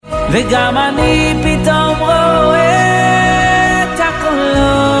וגם אני פתאום רואה את הקולות.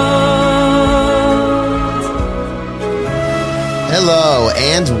 Hello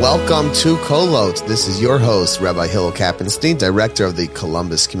and welcome to Kolot. This is your host, Rabbi Hillel Kappenstein, director of the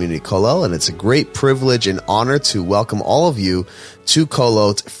Columbus Community Kollel, and it's a great privilege and honor to welcome all of you to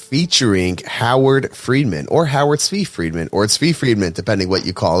Kolot featuring Howard Friedman, or Howard Tzvi Friedman, or Tzvi Friedman, depending what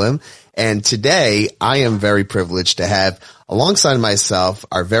you call him. And today, I am very privileged to have, alongside myself,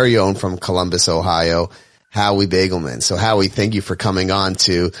 our very own from Columbus, Ohio, Howie Bagelman. So Howie, thank you for coming on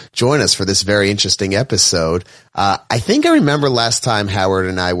to join us for this very interesting episode. I think I remember last time Howard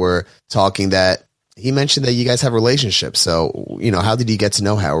and I were talking that he mentioned that you guys have relationships. So, how did you get to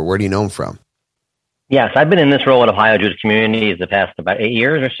know Howard? Where do you know him from? Yes, I've been in this role at Ohio Jewish Communities the past about 8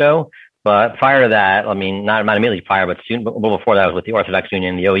 years or so. But prior to that, I mean, not immediately prior, but soon, a little before that, I was with the Orthodox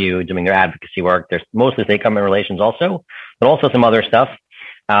Union, the OU, doing their advocacy work. There's mostly state government relations also, but also some other stuff.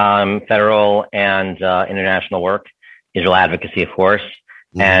 Federal and international work, Israel advocacy, of course.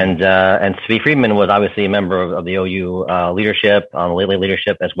 Mm-hmm. And Tzvi Friedman was obviously a member of the OU leadership, late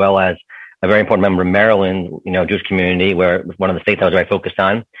leadership, as well as a very important member of Maryland, Jewish community, where one of the states I was very focused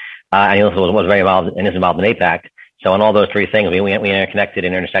on. And he also was very involved and is involved in AIPAC. So on all those three things, we interconnected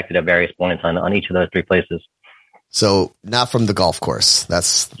and intersected at various points on each of those three places. So not from the golf course.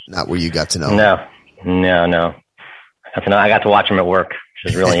 That's not where you got to know him. No. I got to watch him at work,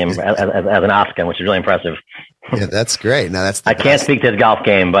 which is really as an Oscar, which is really impressive. Yeah, that's great. Now I can't speak to his golf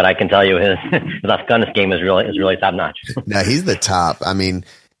game, but I can tell you his Afghanistan game is really top notch. Now he's the top. I mean,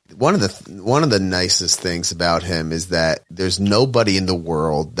 one of the nicest things about him is that there's nobody in the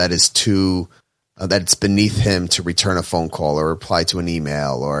world that is too that it's beneath him to return a phone call or reply to an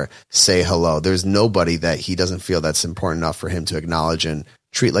email or say hello. There's nobody that he doesn't feel that's important enough for him to acknowledge and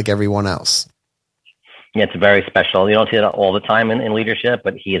treat like everyone else. Yeah, it's very special. You don't see that all the time in leadership,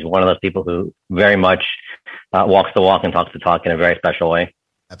 but he is one of those people who very much walks the walk and talks the talk in a very special way.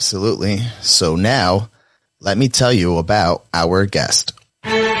 Absolutely. So now, let me tell you about our guest.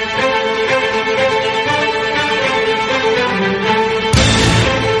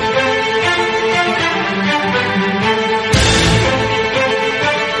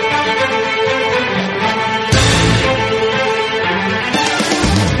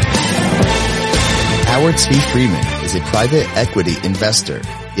 Howard Tzvi Friedman is a private equity investor.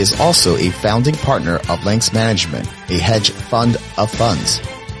 He is also a founding partner of Lynx Management, a hedge fund of funds.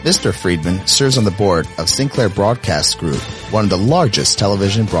 Mr. Friedman serves on the board of Sinclair Broadcast Group, one of the largest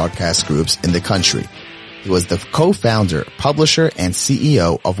television broadcast groups in the country. He was the co-founder, publisher, and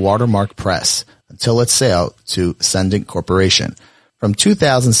CEO of Watermark Press until its sale to Sending Corporation. From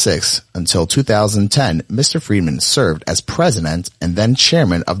 2006 until 2010, Mr. Friedman served as president and then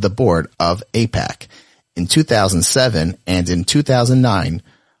chairman of the board of AIPAC. In 2007 and in 2009,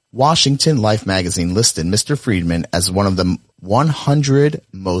 Washington Life magazine listed Mr. Friedman as one of the 100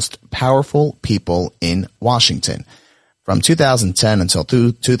 most powerful people in Washington. From 2010 until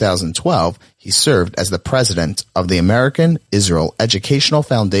 2012, he served as the president of the American Israel Educational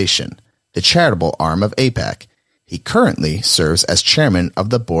Foundation, the charitable arm of AIPAC. He currently serves as chairman of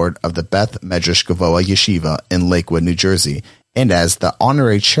the board of the Beth Medrash Gavoa Yeshiva in Lakewood, New Jersey, and as the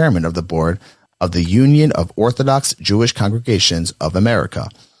honorary chairman of the board of the Union of Orthodox Jewish Congregations of America.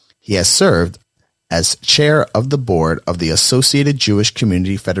 He has served as chair of the board of the Associated Jewish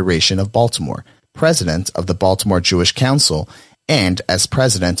Community Federation of Baltimore, president of the Baltimore Jewish Council, and as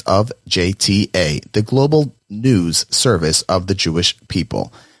president of JTA, the global news service of the Jewish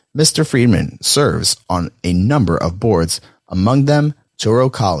people. Mr. Friedman serves on a number of boards, among them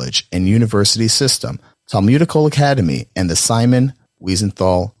Touro College and University System, Talmudical Academy, and the Simon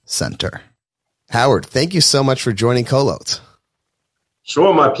Wiesenthal Center. Howard, thank you so much for joining Kolot.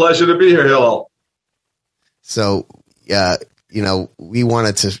 Sure, my pleasure to be here, Hillel. So, we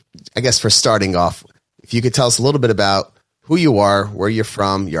wanted to, I guess for starting off, if you could tell us a little bit about who you are, where you're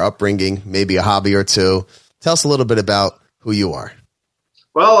from, your upbringing, maybe a hobby or two. Tell us a little bit about who you are.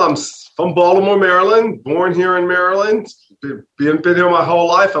 Well, I'm from Baltimore, Maryland, born here in Maryland, been here my whole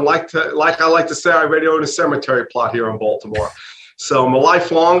life, and like I like to say, I already own a cemetery plot here in Baltimore. So I'm a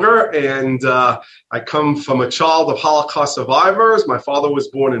lifelonger, and I come from a child of Holocaust survivors. My father was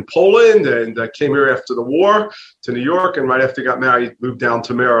born in Poland and came here after the war to New York, and right after he got married, moved down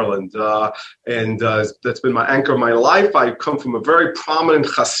to Maryland. That's been my anchor of my life. I come from a very prominent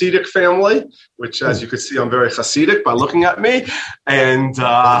Hasidic family, which, as you can see, I'm very Hasidic by looking at me. And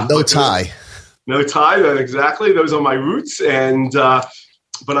no tie. No tie, exactly. Those are my roots. And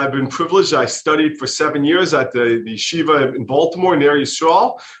but I've been privileged. I studied for 7 years at the yeshiva in Baltimore near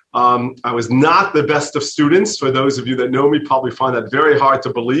Yisrael. I was not the best of students. For those of you that know me, probably find that very hard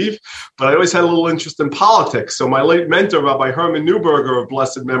to believe. But I always had a little interest in politics. So my late mentor, Rabbi Herman Neuberger of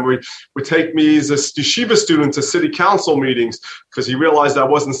blessed memory, would take me as a yeshiva student to city council meetings because he realized I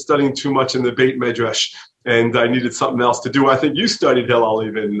wasn't studying too much in the Beit Midrash. And I needed something else to do. I think you studied Hillel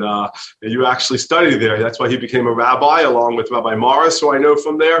even. You actually studied there. That's why he became a rabbi, along with Rabbi Morris, who I know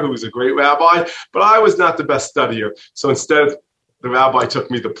from there, who was a great rabbi. But I was not the best studier. So instead, the rabbi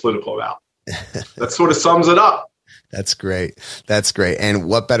took me the political route. That sort of sums it up. That's great. That's great. And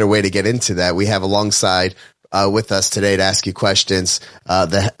what better way to get into that? We have alongside with us today to ask you questions,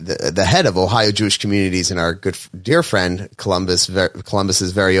 the head of Ohio Jewish Communities and our dear friend,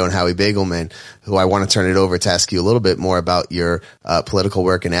 Columbus's very own Howie Bagelman, who I want to turn it over to ask you a little bit more about your political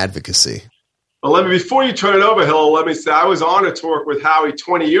work and advocacy. Well, before you turn it over, Hillel, let me say I was honored to work with Howie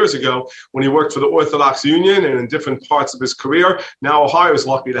 20 years ago when he worked for the Orthodox Union and in different parts of his career. Now Ohio is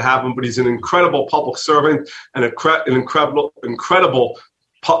lucky to have him, but he's an incredible public servant and an incredible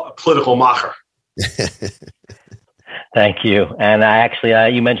political macher. Thank you. And I actually,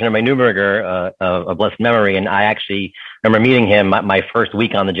 you mentioned Rabbi Neuberger of blessed memory, and I actually remember meeting him my first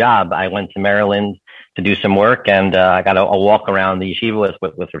week on the job. I went to Maryland to do some work, and I got a walk around the yeshiva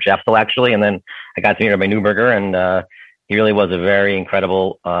with Rav Sheftel, actually, and then I got to meet Rabbi Neuberger, and he really was a very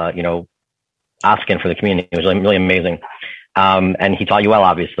incredible, asking for the community. It was really, really amazing. And he taught you well,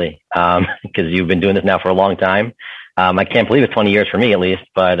 obviously, because you've been doing this now for a long time. I can't believe it's 20 years for me, at least,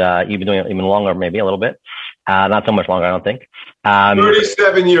 but you've been doing it even longer, maybe a little bit. Not so much longer, I don't think.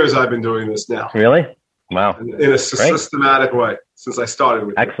 37 years I've been doing this now. Really? Wow. In a systematic way since I started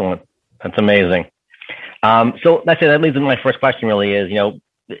with Excellent. That's amazing. So that leads to my first question really is,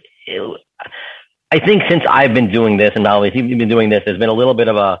 I think since I've been doing this, and obviously you've been doing this, there's been a little bit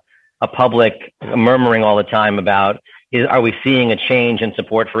of a public murmuring all the time about, are we seeing a change in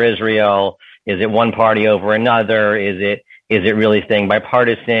support for Israel? Is it one party over another? Is it really staying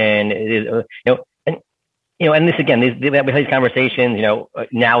bipartisan? And this again, we have these conversations.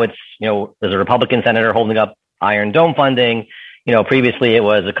 Now it's there's a Republican senator holding up Iron Dome funding. Previously it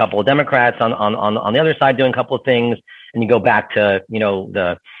was a couple of Democrats on the other side doing a couple of things. And you go back to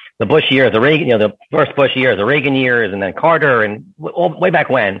the Bush years, the Reagan, the first Bush years, the Reagan years, and then Carter, and way back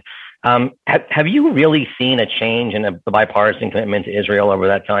when. Have you really seen a change in the bipartisan commitment to Israel over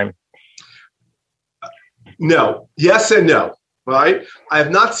that time? No. Yes and no, right? I have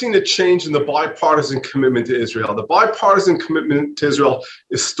not seen a change in the bipartisan commitment to Israel. The bipartisan commitment to Israel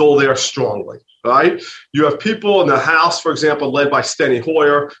is still there strongly, right? You have people in the House, for example, led by Steny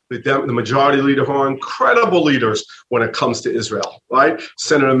Hoyer, the majority leader, who are incredible leaders when it comes to Israel, right?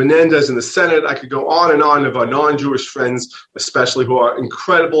 Senator Menendez in the Senate. I could go on and on of our non-Jewish friends, especially, who are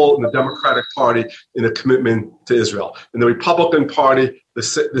incredible in the Democratic Party in a commitment to Israel. In the Republican Party,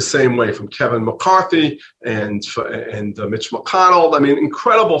 the same way, from Kevin McCarthy and Mitch McConnell. I mean,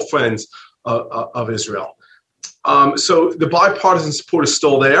 incredible friends of Israel. So the bipartisan support is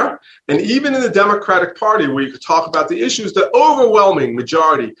still there. And even in the Democratic Party, where you could talk about the issues, the overwhelming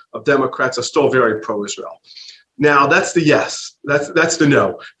majority of Democrats are still very pro-Israel. Now, that's the yes. That's the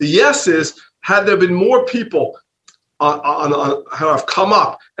no. The yes is, had there been more people on how have come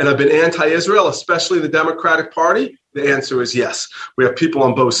up and have been anti-Israel, especially the Democratic Party? The answer is yes. We have people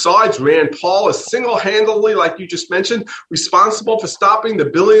on both sides. Rand Paul is single-handedly, like you just mentioned, responsible for stopping the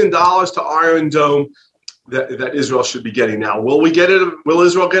 $1 billion to Iron Dome that Israel should be getting now. Will we get it? Will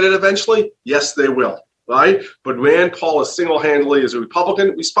Israel get it eventually? Yes, they will. Right? But Rand Paul is single-handedly, as a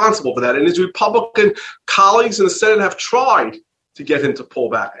Republican, responsible for that. And his Republican colleagues in the Senate have tried to get him to pull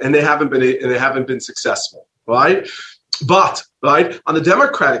back, and they haven't been successful. Right? But on the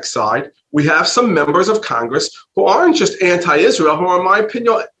Democratic side, we have some members of Congress who aren't just anti-Israel, who are, in my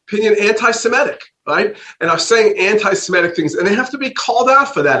opinion, anti-Semitic, right? And are saying anti-Semitic things, and they have to be called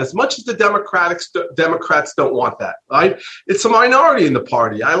out for that, as much as the Democrats don't want that, right? It's a minority in the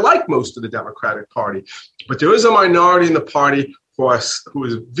party. I like most of the Democratic Party, but there is a minority in the party who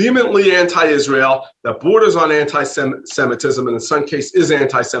is vehemently anti-Israel, that borders on anti-Semitism, and in some case is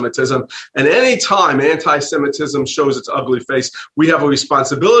anti-Semitism. And any time anti-Semitism shows its ugly face, we have a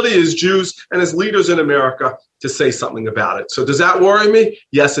responsibility as Jews and as leaders in America to say something about it. So does that worry me?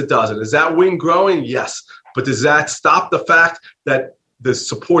 Yes, it does. And is that wing growing? Yes. But does that stop the fact that the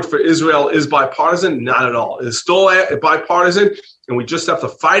support for Israel is bipartisan? Not at all. It is still bipartisan, and we just have to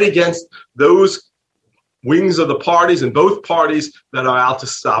fight against those wings of the parties and both parties that are out to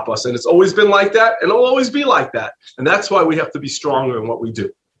stop us. And it's always been like that, and it'll always be like that. And that's why we have to be stronger in what we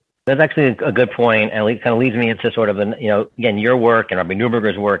do. That's actually a good point, and it kind of leads me into sort of again, your work and Rabbi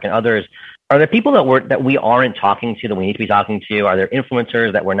Neuberger's work and others. Are there people that we aren't talking to that we need to be talking to? Are there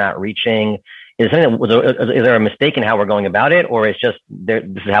influencers that we're not reaching? Is there a mistake in how we're going about it, or it's just this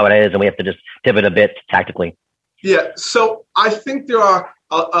is how it is, and we have to just pivot a bit tactically? Yeah, so I think there are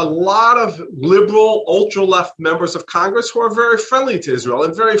a lot of liberal, ultra-left members of Congress who are very friendly to Israel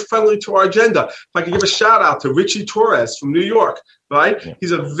and very friendly to our agenda. If I can give a shout out to Richie Torres from New York, right? Yeah.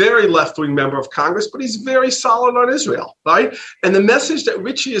 He's a very left-wing member of Congress, but he's very solid on Israel, right? And the message that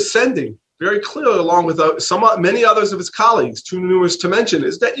Richie is sending very clearly, along with many others of his colleagues, too numerous to mention,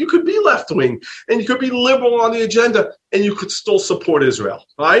 is that you could be left-wing and you could be liberal on the agenda and you could still support Israel,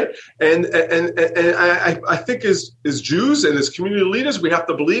 right? And I think as Jews and as community leaders, we have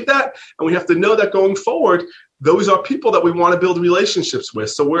to believe that, and we have to know that going forward, those are people that we want to build relationships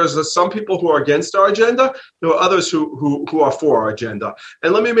with. So whereas there's some people who are against our agenda, there are others who are for our agenda.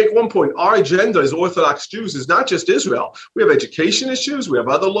 And let me make one point. Our agenda as Orthodox Jews is not just Israel. We have education issues. We have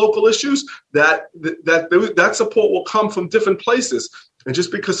other local issues that support will come from different places. And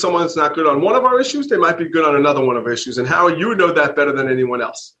just because someone's not good on one of our issues, they might be good on another one of our issues. And Howard, you know that better than anyone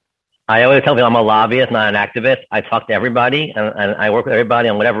else. I always tell people I'm a lobbyist, not an activist. I talk to everybody and I work with everybody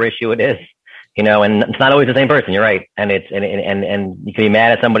on whatever issue it is. And it's not always the same person. You're right, and you can be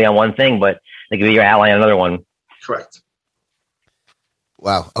mad at somebody on one thing, but they can be your ally on another one. Correct.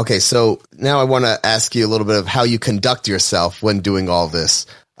 Wow. Okay, so now I want to ask you a little bit of how you conduct yourself when doing all this.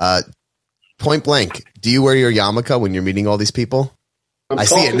 Point blank, do you wear your yarmulke when you're meeting all these people? I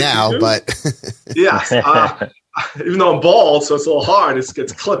see it now, but yes. Even though I'm bald, so it's a little hard. It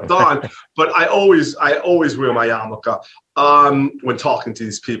gets clipped on, but I always wear my yarmulke when talking to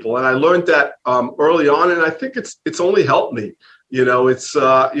these people, and I learned that early on, and I think it's only helped me. I've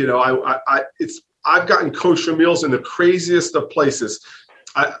gotten kosher meals in the craziest of places.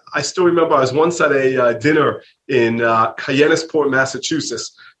 I still remember I was once at a dinner in Hyannisport,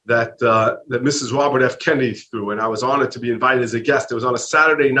 Massachusetts, that Mrs. Robert F. Kennedy threw, and I was honored to be invited as a guest. It was on a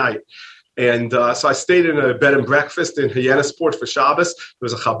Saturday night. And so I stayed in a bed and breakfast in Hyannisport for Shabbos. There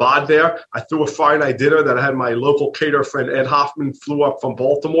was a Chabad there. I threw a Friday night dinner that I had my local caterer friend, Ed Hoffman, flew up from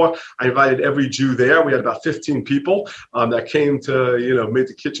Baltimore. I invited every Jew there. We had about 15 people that came to, make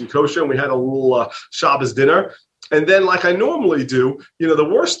the kitchen kosher, and we had a little Shabbos dinner. And then, like I normally do, the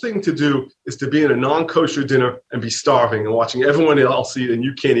worst thing to do is to be in a non-kosher dinner and be starving and watching everyone else eat and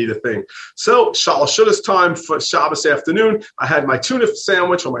you can't eat a thing. So, Shalashudas time for Shabbos afternoon, I had my tuna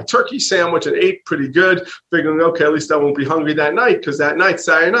sandwich or my turkey sandwich and ate pretty good, figuring, okay, at least I won't be hungry that night, because that night,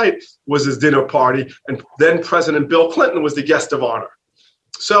 Saturday night, was his dinner party. And then President Bill Clinton was the guest of honor.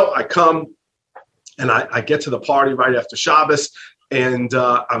 So I come and I get to the party right after Shabbos. And,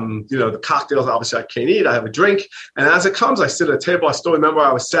 the cocktails, obviously I can't eat. I have a drink. And as it comes, I sit at a table. I still remember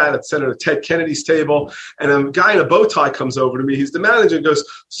I was sat at Senator Ted Kennedy's table. And a guy in a bow tie comes over to me. He's the manager and goes,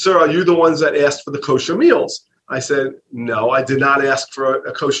 "Sir, are you the ones that asked for the kosher meals?" I said, "No, I did not ask for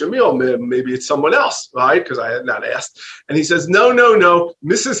a kosher meal. Maybe it's someone else, right?" Because I had not asked. And he says, No.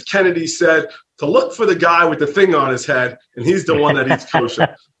 Mrs. Kennedy said to look for the guy with the thing on his head, and he's the one that eats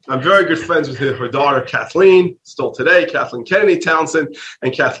kosher. I'm very good friends with her daughter, Kathleen, still today, Kathleen Kennedy Townsend.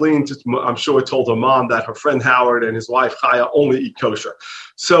 And Kathleen, I'm sure, told her mom that her friend Howard and his wife, Chaya, only eat kosher.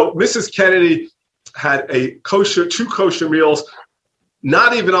 So Mrs. Kennedy had two kosher meals,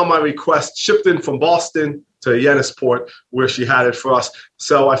 not even on my request, shipped in from Boston to Hyannisport, where she had it for us.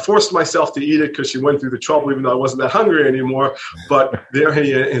 So I forced myself to eat it because she went through the trouble, even though I wasn't that hungry anymore. But there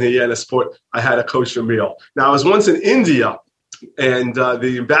in Hyannisport, I had a kosher meal. Now, I was once in India, and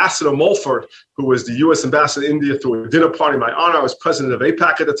the ambassador Mulford, who was the U.S. ambassador to India, threw a dinner party in my honor. I was president of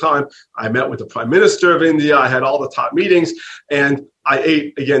AIPAC at the time. I met with the prime minister of India. I had all the top meetings, and I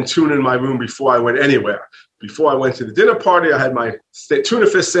ate, again, tuna in my room before I went anywhere. Before I went to the dinner party, I had my tuna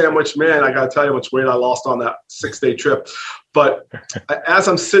fish sandwich. Man, I got to tell you how much weight I lost on that 6-day trip. But as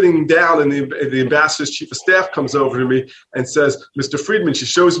I'm sitting down, and the ambassador's chief of staff comes over to me and says, "Mr. Friedman," she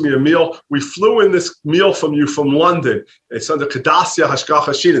shows me a meal. "We flew in this meal from you from London. It's under Kadasya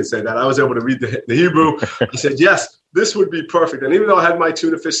Hashgacha." She didn't say that. I was able to read the Hebrew. I said, "Yes, this would be perfect." And even though I had my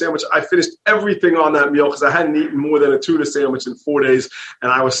tuna fish sandwich, I finished everything on that meal because I hadn't eaten more than a tuna sandwich in 4 days,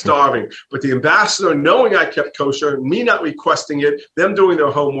 and I was starving. But the ambassador, knowing I kept kosher, me not requesting it, them doing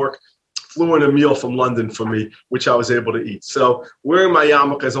their homework, flew in a meal from London for me, which I was able to eat. So wearing my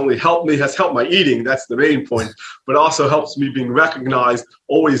yarmulke has helped my eating. That's the main point, but also helps me being recognized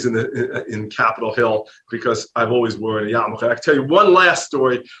always in Capitol Hill, because I've always worn a yarmulke. I can tell you one last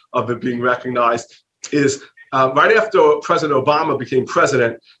story of it being recognized is right after President Obama became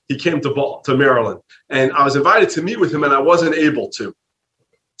president, he came to Maryland, and I was invited to meet with him, and I wasn't able to.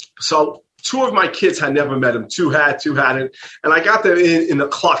 So 2 of my kids had never met him. 2 had, 2 hadn't. And I got them in the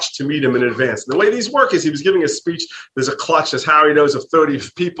clutch to meet him in advance. And the way these work is he was giving a speech. There's a clutch, as Harry knows, of 30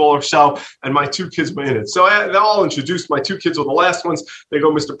 people or so. And my 2 kids were in it. So they all introduced. My 2 kids were the last ones. They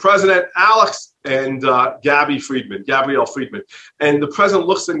go, Mr. President, Alex and Gabrielle Friedman. And the president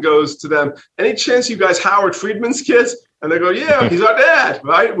looks and goes to them, any chance you guys Howard Friedman's kids? And they go, yeah, he's our dad,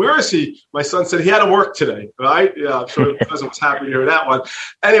 right? Where is he? My son said he had to work today, right? Yeah, I'm sure the president was happy to hear that one.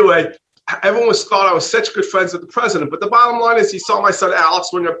 Anyway, everyone thought I was such good friends with the president. But the bottom line is he saw my son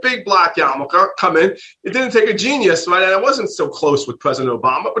Alex wearing a big black yarmulke come in. It didn't take a genius, right? And I wasn't so close with President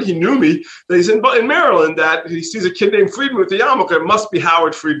Obama, but he knew me. That he's in Maryland, that he sees a kid named Friedman with the yarmulke. It must be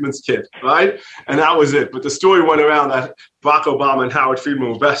Howard Friedman's kid, right? And that was it. But the story went around that Barack Obama and Howard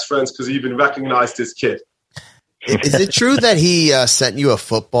Friedman were best friends because he even recognized his kid. Is it true that he sent you a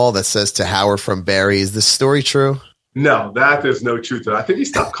football that says to Howard from Barry? Is this story true? No, there's no truth to it. I think he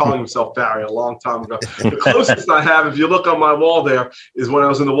stopped calling himself Barry a long time ago. The closest I have, if you look on my wall there, is when I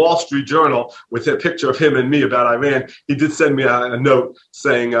was in the Wall Street Journal with a picture of him and me about Iran. He did send me a note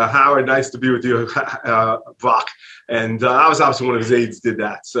saying, Howard, nice to be with you, Brock. And I was obviously one of his aides did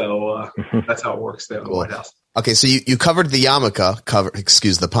that. So that's how it works there in the White House. Okay, so you covered the yarmulke,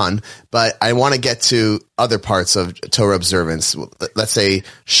 excuse the pun, but I want to get to other parts of Torah observance. Let's say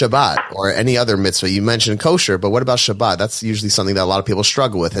Shabbat or any other mitzvah. You mentioned kosher, but what about Shabbat? That's usually something that a lot of people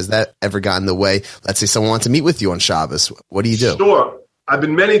struggle with. Has that ever gotten in the way? Let's say someone wants to meet with you on Shabbos. What do you do? Sure. I've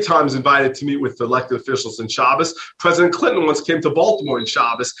been many times invited to meet with elected officials in Shabbos. President Clinton once came to Baltimore in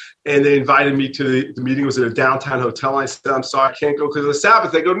Shabbos, and they invited me to the meeting. It was at a downtown hotel. I said, I'm sorry, I can't go because of the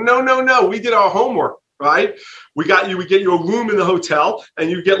Sabbath. They go, no, we did our homework. Right? We get you a room in the hotel and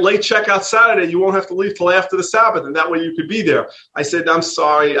you get late checkout Saturday. You won't have to leave till after the Sabbath. And that way you could be there. I said, I'm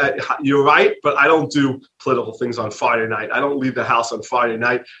sorry. You're right. But I don't do political things on Friday night. I don't leave the house on Friday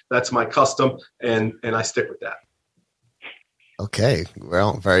night. That's my custom. And I stick with that. Okay.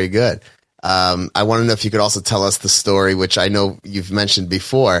 Well, very good. I want to know if you could also tell us the story, which I know you've mentioned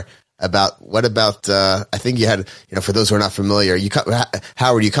before, about I think you had, for those who are not familiar,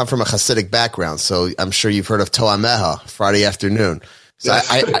 Howard, you come from a Hasidic background, so I'm sure you've heard of To'ameha, Friday afternoon. So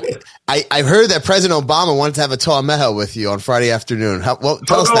I've heard that President Obama wanted to have a To'ameha with you on Friday afternoon. Tell us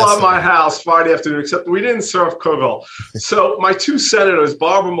that story. At my house Friday afternoon, except we didn't serve kugel. So my 2 senators,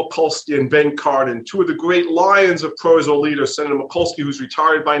 Barbara Mikulski and Ben Cardin, 2 of the great lions of pro-Israel leaders, Senator Mikulski, who's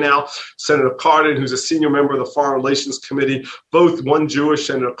retired by now, Senator Cardin, who's a senior member of the Foreign Relations Committee, both one Jewish,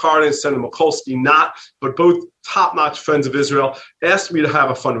 Senator Cardin, Senator Mikulski not, but both top-notch friends of Israel, asked me to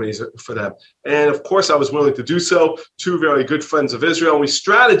have a fundraiser for them. And of course, I was willing to do so. 2 very good friends of Israel. And we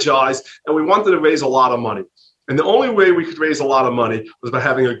strategized and we wanted to raise a lot of money. And the only way we could raise a lot of money was by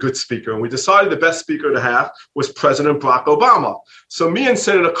having a good speaker. And we decided the best speaker to have was President Barack Obama. So me and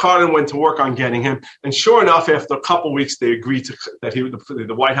Senator Cardin went to work on getting him. And sure enough, after a couple of weeks, they agreed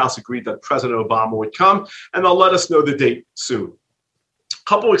the White House agreed that President Obama would come, and they'll let us know the date soon. A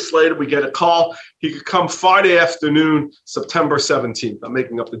couple weeks later, we get a call. He could come Friday afternoon, September 17th. I'm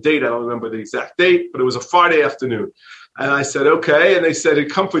making up the date. I don't remember the exact date, but it was a Friday afternoon. And I said, okay. And they said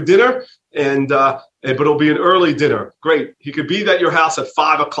he'd come for dinner, but it'll be an early dinner. Great. He could be at your house at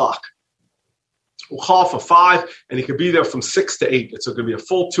 5 o'clock. We'll call for 5, and he could be there from 6 to 8. It's going to be a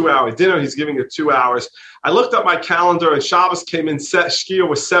full 2-hour dinner. He's giving it 2 hours. I looked at my calendar, and Shabbos came in, Shkia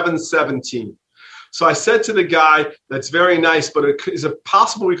was 7:17. So I said to the guy, that's very nice, but is it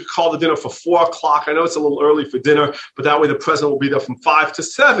possible we could call the dinner for 4 o'clock? I know it's a little early for dinner, but that way the president will be there from 5 to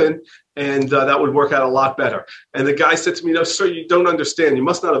 7, and that would work out a lot better. And the guy said to me, no, sir, you don't understand. You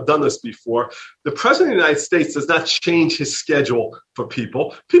must not have done this before. The president of the United States does not change his schedule for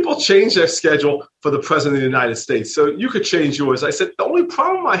people. People change their schedule for the president of the United States. So you could change yours. I said, the only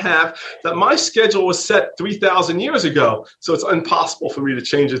problem I have that my schedule was set 3,000 years ago, so it's impossible for me to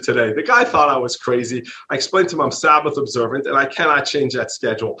change it today. The guy thought I was crazy. I explained to him I'm Sabbath observant, and I cannot change that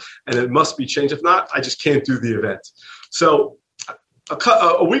schedule, and it must be changed. If not, I just can't do the event. So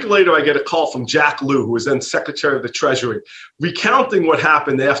a week later, I get a call from Jack Lew, who was then Secretary of the Treasury, recounting what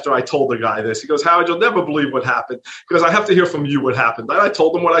happened after I told the guy this. He goes, Howard, you'll never believe what happened. Because I have to hear from you what happened. And I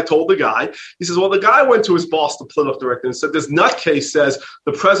told him what I told the guy. He says, well, the guy went to his boss, the political director, and said, this nutcase says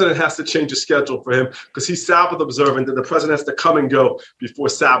the president has to change his schedule for him because he's Sabbath observant and the president has to come and go before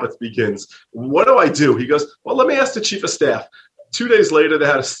Sabbath begins. What do I do? He goes, well, let me ask the chief of staff. 2 days later, they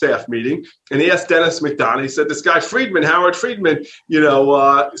had a staff meeting, and he asked Dennis McDonough. He said, this guy Friedman, Howard Friedman,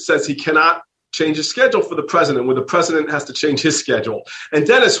 says he cannot change his schedule for the president when the president has to change his schedule. And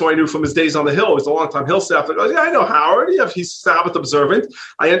Dennis, who I knew from his days on the Hill, was a long-time Hill staffer, goes, yeah, I know Howard. Yeah, he's Sabbath observant.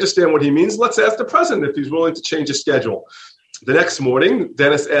 I understand what he means. Let's ask the president if he's willing to change his schedule. the next morning,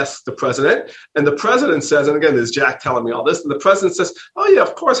 Dennis asks the president, and the president says, and again, there's Jack telling me all this, and the president says, oh yeah,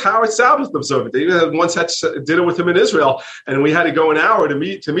 of course, Howard Sabbath observant. They even once had dinner with him in Israel, and we had to go an hour to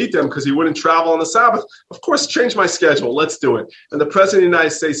meet them because he wouldn't travel on the Sabbath. Of course, change my schedule. Let's do it. And the president of the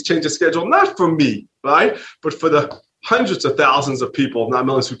United States changed the schedule, not for me, right, but for the hundreds of thousands of people, not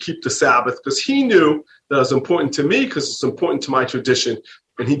millions, who keep the Sabbath, because he knew that it was important to me because it's important to my tradition.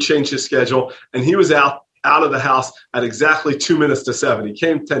 And he changed his schedule, and he was out of the house at exactly 2 minutes to 7. He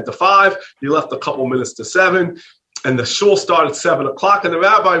came 10 to 5. He left a couple minutes to 7. And the shul started at 7 o'clock. And the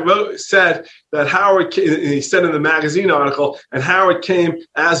rabbi said that Howard came, and he said in the magazine article, and Howard came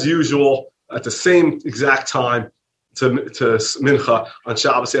as usual at the same exact time to Mincha on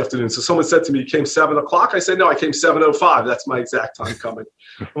Shabbos afternoon. So someone said to me, you came 7 o'clock? I said, no, I came 7:05. That's my exact time coming.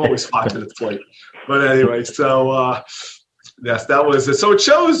 I'm always 5 minutes late. But anyway, so... yes, that was it. So it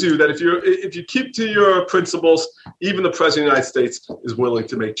shows you that if you keep to your principles, even the President of the United States is willing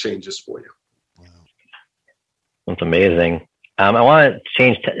to make changes for you. Wow. That's amazing. I want to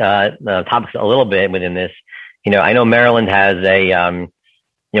change the topics a little bit within this. I know Maryland has an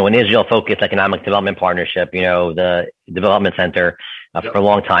Israel-focused economic development partnership, the Development Center for a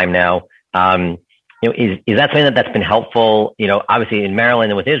long time now. Is that something that's been helpful, obviously in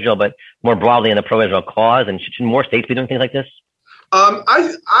Maryland and with Israel, but more broadly in the pro-Israel cause? And should more states be doing things like this?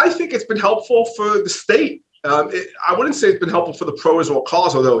 I think it's been helpful for the state. I wouldn't say it's been helpful for the pro-Israel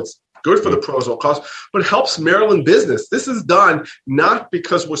cause, although it's good for the pro-Israel cause, but it helps Maryland business. This is done not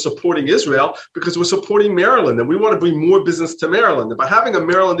because we're supporting Israel, because we're supporting Maryland, and we want to bring more business to Maryland. And by having a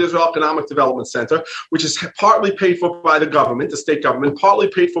Maryland-Israel Economic Development Center, which is partly paid for by the government, the state government, partly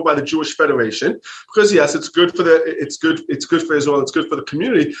paid for by the Jewish Federation, because yes, it's good for Israel, it's good for the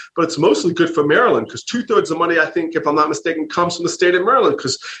community, but it's mostly good for Maryland, because 2/3 of the money, I think, if I'm not mistaken, comes from the state of Maryland,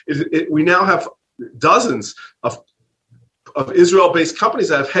 because we now have dozens of Israel-based companies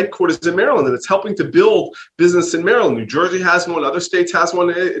that have headquarters in Maryland, and it's helping to build business in Maryland. New Jersey has one, other states has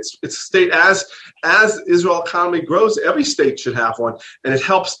one. It's a state as Israel economy grows, every state should have one, and it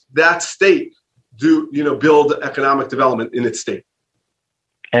helps that state build economic development in its state.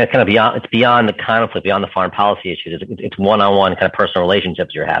 And it's kind of beyond the conflict, beyond the foreign policy issues. It's one-on-one kind of personal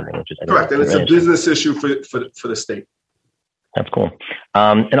relationships you're having, which is correct, and it's a business issue for the state. That's cool.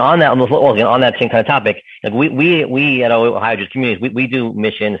 And on that same kind of topic, like we at Ohio Jewish Communities, we do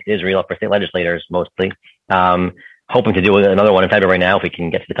missions to Israel for state legislators mostly. Hoping to do another one in February now if we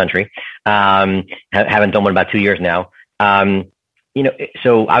can get to the country. Haven't done one in about 2 years now.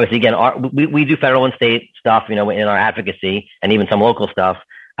 So obviously again, we do federal and state stuff, in our advocacy and even some local stuff.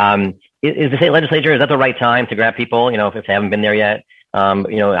 Is the state legislature, is that the right time to grab people? If they haven't been there yet.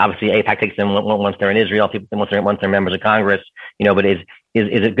 Obviously AIPAC takes them once they're in Israel, people once they're members of Congress, but is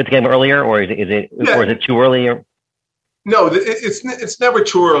it good to get them earlier, or is it too early? No, it's never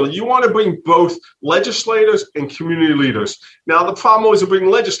too early. You want to bring both legislators and community leaders. Now, the problem is, you bring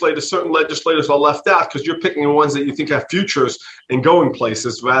legislators, certain legislators are left out because you're picking the ones that you think have futures and going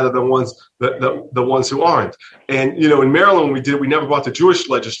places rather than the ones who aren't. And, in Maryland, we never brought the Jewish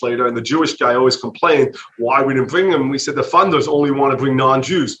legislator, and the Jewish guy always complained why we didn't bring him. We said the funders only want to bring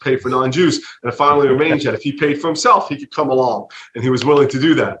non-Jews, pay for non-Jews. And it finally arranged that if he paid for himself, he could come along, and he was willing to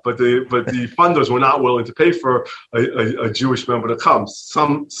do that. But the funders were not willing to pay for a Jewish member to come.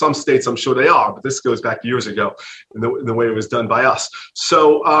 Some states, I'm sure they are, but this goes back years ago in the way it was done by us.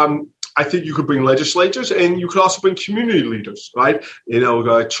 So I think you could bring legislators, and you could also bring community leaders, right?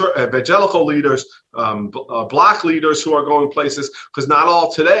 Evangelical leaders, black leaders who are going places, because not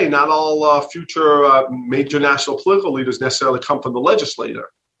all future major national political leaders necessarily come from the legislature.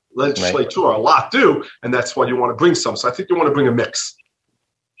 Right. A lot do, and that's why you want to bring some. So I think you want to bring a mix.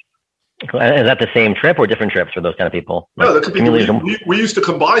 Is that the same trip or different trips for those kind of people? No, there could be. We used to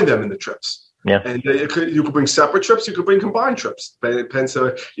combine them in the trips. Yeah, and you could bring separate trips. You could bring combined trips. It depends.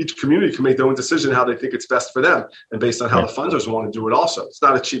 Each community can make their own decision how they think it's best for them, and based on how the funders want to do it. Also, it's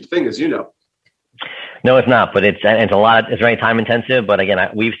not a cheap thing, as you know. No, it's not. But it's a lot. It's very time intensive. But again,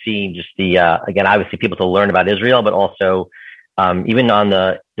 we've seen just obviously people to learn about Israel, but also even on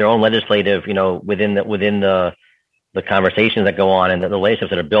their own legislative, within the conversations that go on and the relationships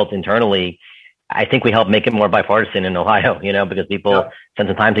that are built internally. I think we help make it more bipartisan in Ohio, because people spend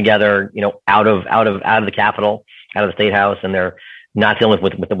some time together, out of the Capitol, out of the State House, and they're not dealing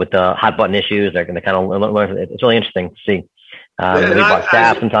with the hot button issues. They're going to kind of learn. It's really interesting to see.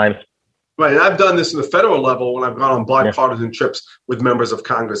 Staff sometimes. Right, and I've done this in the federal level when I've gone on bipartisan trips with members of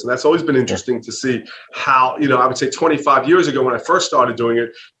Congress, and that's always been interesting to see how, I would say 25 years ago when I first started doing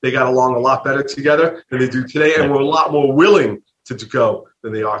it, they got along a lot better together than they do today, and were a lot more willing to go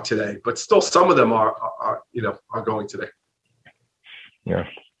than they are today. But still, some of them are going today. Yeah.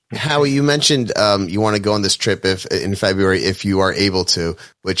 Howie, you mentioned you want to go on this trip in February if you are able to,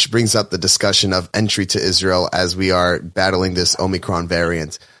 which brings up the discussion of entry to Israel as we are battling this Omicron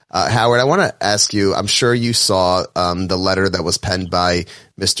variant. Howard, I want to ask you, I'm sure you saw the letter that was penned by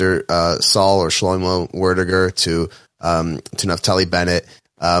Mr. Saul or Shlomo Werdiger to Naftali Bennett.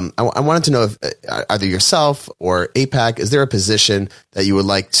 I wanted to know if either yourself or AIPAC, is there a position that you would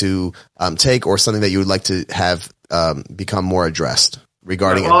like to take or something that you would like to have become more addressed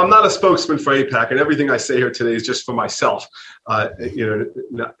regarding Well, I'm not a spokesman for AIPAC, and everything I say here today is just for myself, not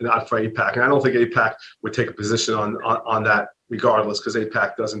for AIPAC. And I don't think AIPAC would take a position on that regardless, because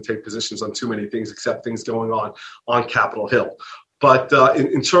AIPAC doesn't take positions on too many things except things going on Capitol Hill. But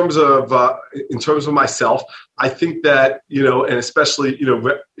in terms of myself, I think that, and especially,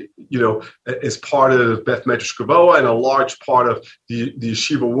 as part of Beth Medrash Gavoa and a large part of the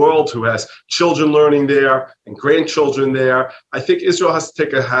yeshiva world who has children learning there and grandchildren there, I think Israel has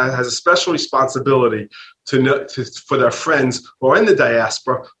to has a special responsibility for their friends who are in the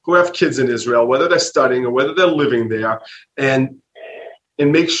diaspora, who have kids in Israel, whether they're studying or whether they're living there, and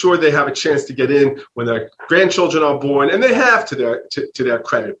make sure they have a chance to get in when their grandchildren are born, and they have to their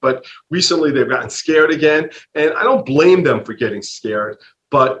credit. But recently they've gotten scared again, and I don't blame them for getting scared.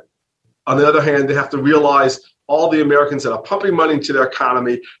 But on the other hand, they have to realize all the Americans that are pumping money into their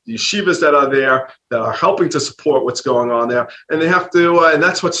economy, the yeshivas that are there, that are helping to support what's going on there. And they have to, and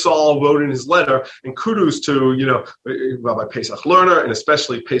that's what Saul wrote in his letter. And kudos to, Rabbi Pesach Lerner and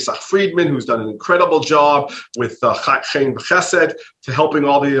especially Pesach Friedman, who's done an incredible job with Chaim Chesed to helping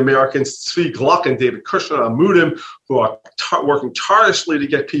all the Americans, Tzvi Gluck and David Kushner Amudim, who are working tirelessly to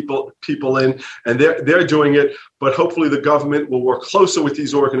get people in, and they're doing it. But hopefully the government will work closer with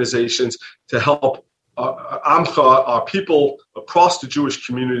these organizations to help Amcha, our people across the Jewish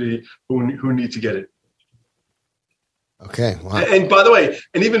community who need to get it. Okay. Wow. And by the way,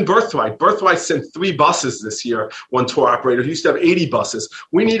 and even Birthright sent 3 buses this year, one tour operator. He used to have 80 buses.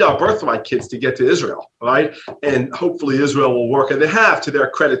 We need our Birthright kids to get to Israel, right? And hopefully Israel will work, and they have, to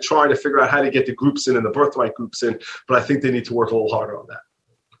their credit, trying to figure out how to get the groups in and the Birthright groups in. But I think they need to work a little harder on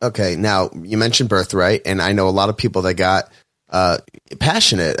that. Okay. Now, you mentioned Birthright, and I know a lot of people that got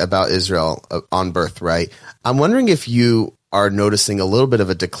passionate about Israel on Birthright. I'm wondering if you are noticing a little bit of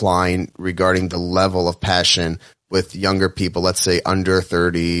a decline regarding the level of passion with younger people, let's say under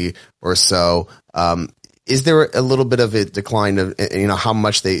 30 or so. Is there a little bit of a decline of, how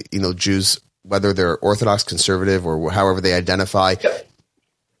much they, Jews, whether they're Orthodox, conservative, or however they identify?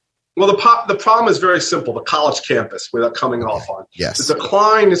 Well, the problem is very simple. The college campus, where they're coming off on. Yes. The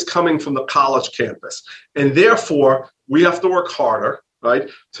decline is coming from the college campus. And therefore, we have to work harder, right,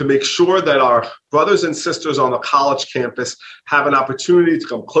 to make sure that our brothers and sisters on the college campus have an opportunity to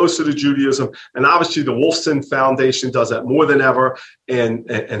come closer to Judaism. And obviously, the Wolfson Foundation does that more than ever. And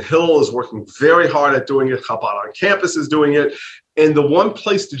Hill is working very hard at doing it. Chabad on Campus is doing it. And the one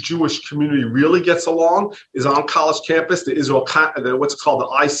place the Jewish community really gets along is on college campus. The Israel, what's called the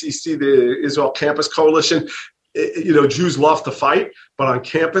ICC, the Israel Campus Coalition. Jews love to fight, but on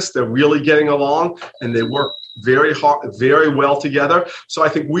campus they're really getting along, and they work very hard, very well together. So I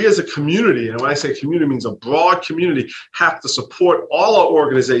think we as a community, and when I say community, it means a broad community, have to support all our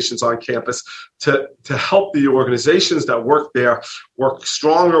organizations on campus to help the organizations that work there work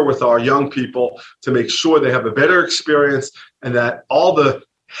stronger with our young people to make sure they have a better experience, and that all the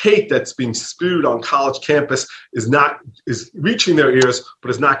hate that's being spewed on college campus is reaching their ears,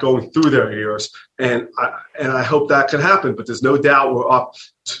 but is not going through their ears. And I hope that can happen. But there's no doubt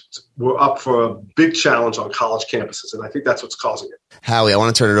we're up for a big challenge on college campuses, and I think that's what's causing it. Howie, I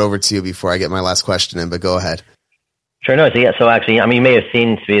want to turn it over to you before I get my last question in, but go ahead. Sure. No. So actually, you may have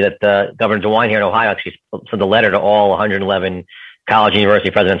seen, Tzvi, that Governor DeWine here in Ohio actually sent a letter to all 111 college and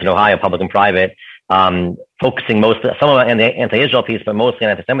university presidents in Ohio, public and private, focusing some of on the anti-Israel piece, but mostly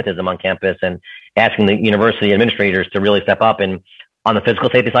on anti-Semitism on campus, and asking the university administrators to really step up and on the physical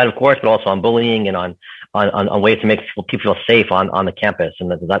safety side, of course, but also on bullying and on ways to make people feel safe on the campus.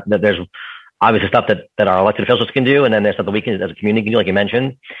 And that there's obviously stuff that our elected officials can do, and then there's stuff that we can, as a community, can do, like you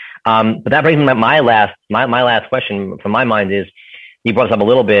mentioned. But that brings me to my last question from my mind is, you brought this up a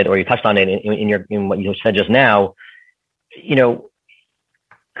little bit, or you touched on it in what you said just now.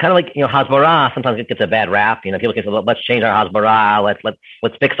 Kind of like, Hasbara, sometimes it gets a bad rap. People can say, let's change our Hasbara,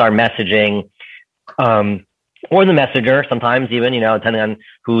 let's fix our messaging, or the messenger sometimes even, depending on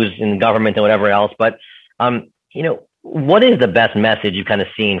who's in government and whatever else. But, what is the best message you've kind of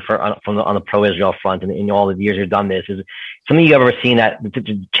seen on the pro-Israel front in all the years you've done this? Is it something you've ever seen that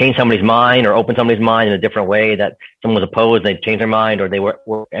to change somebody's mind or open somebody's mind in a different way, that someone was opposed, they changed their mind, or they were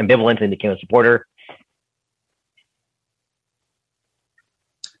ambivalent and became a supporter?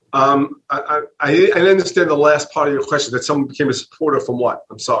 I understand the last part of your question, that someone became a supporter from what?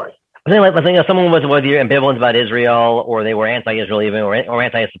 I'm sorry. I think if someone was whether you're ambivalent about Israel or they were anti-Israel even or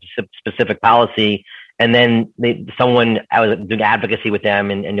anti-specific policy, and then I was doing advocacy with them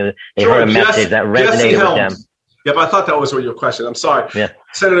and they heard a message that resonated with them. Yep, I thought that was your question. I'm sorry. Yeah.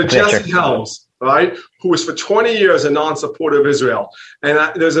 Senator Jesse Helms, right, who was for 20 years a non-supporter of Israel. And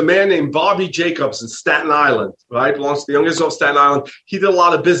there's a man named Bobby Jacobs in Staten Island, right, belongs to the Young Israel of Staten Island. He did a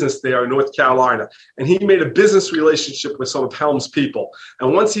lot of business there in North Carolina. And he made a business relationship with some of Helms' people.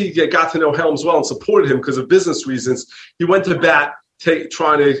 And once he got to know Helms well and supported him because of business reasons, he went to bat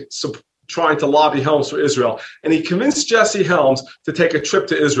trying to lobby Helms for Israel. And he convinced Jesse Helms to take a trip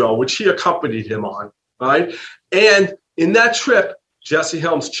to Israel, which he accompanied him on, right? And in that trip, Jesse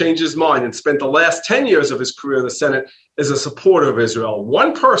Helms changed his mind and spent the last 10 years of his career in the Senate as a supporter of Israel.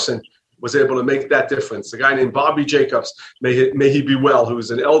 One person was able to make that difference, a guy named Bobby Jacobs, may he be well, who is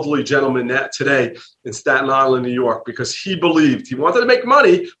an elderly gentleman today in Staten Island, New York, because he believed he wanted to make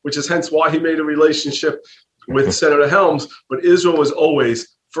money, which is hence why he made a relationship with Senator Helms, but Israel was always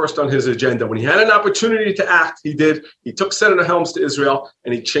first on his agenda. When he had an opportunity to act, he did. He took Senator Helms to Israel,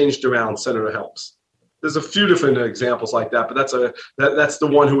 and he changed around Senator Helms. There's a few different examples like that, but that's the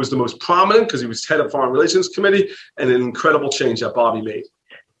one who was the most prominent because he was head of Foreign Relations Committee, and an incredible change that Bobby made.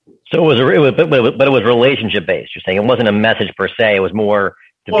 So it was relationship based. You're saying it wasn't a message per se. It was more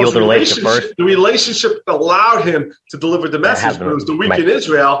to build the relationship first. The relationship allowed him to deliver the message, but it was the week in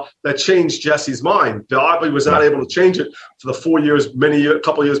Israel that changed Jesse's mind. Bobby was not able to change it for the 4 years, a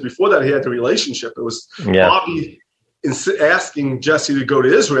couple of years before that. He had the relationship. It was Bobby asking Jesse to go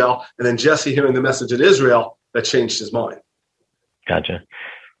to Israel, and then Jesse hearing the message in Israel that changed his mind. Gotcha.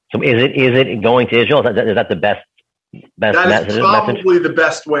 So is it going to Israel? Is that the best that is probably the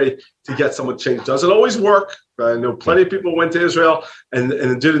best way to get someone to change. Doesn't always work. I know plenty of people went to Israel and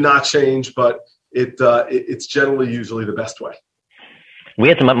it did not change, but it's generally usually the best way. We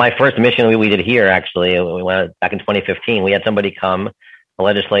had my first mission we did here, actually, we went back in 2015. We had somebody come, a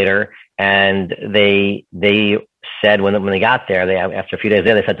legislator, and they said when they got there, after a few days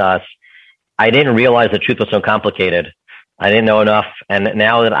there, they said to us, I didn't realize the truth was so complicated. I didn't know enough. And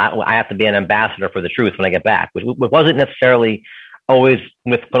now that I have to be an ambassador for the truth when I get back, which wasn't necessarily always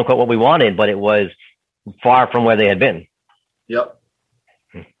with quote unquote what we wanted, but it was far from where they had been. Yep.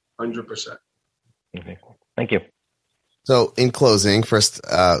 100%. Okay. Thank you. So in closing, first,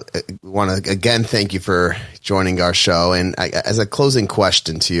 I want to again thank you for joining our show. And as a closing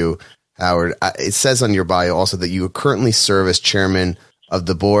question to you, Howard, it says on your bio also that you currently serve as chairman of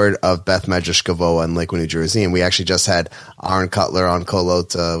the board of Beth Medrash Gavoa in Lakewood, New Jersey. And we actually just had Aaron Cutler on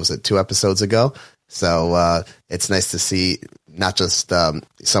Kolot, was it 2 episodes ago? So it's nice to see not just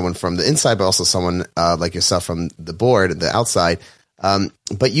someone from the inside, but also someone like yourself from the board, the outside.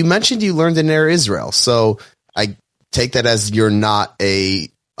 But you mentioned you learned in Air Israel. So I take that as you're not an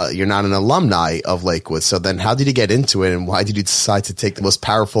alumni of Lakewood. So then how did you get into it, and why did you decide to take the most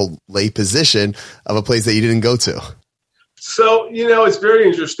powerful lay position of a place that you didn't go to? So, it's very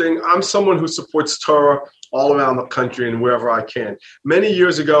interesting. I'm someone who supports Torah all around the country and wherever I can. Many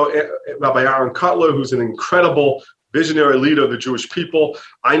years ago, Rabbi Aaron Cutler, who's an incredible visionary leader of the Jewish people,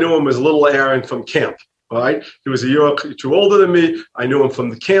 I knew him as little Aaron from camp. Right? He was a year or two older than me. I knew him from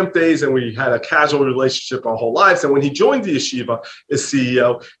the camp days, and we had a casual relationship our whole lives. And when he joined the yeshiva as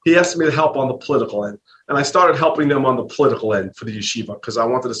CEO, he asked me to help on the political end. And I started helping them on the political end for the yeshiva because I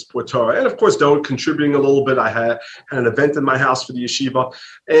wanted to support Torah. And of course, contributing a little bit. I had an event in my house for the yeshiva.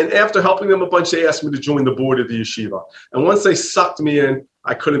 And after helping them a bunch, they asked me to join the board of the yeshiva. And once they sucked me in,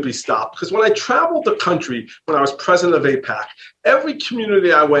 I couldn't be stopped. Because when I traveled the country, when I was president of AIPAC, every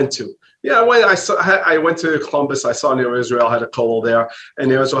community I went to, I went to Columbus. I saw Near Israel had a kollel there, and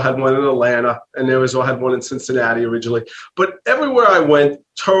Near Israel had one in Atlanta, and Near Israel had one in Cincinnati originally. But everywhere I went,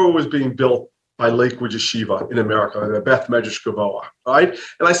 Torah was being built by Lakewood Yeshiva in America, the Beth Medrash Gavoa, right?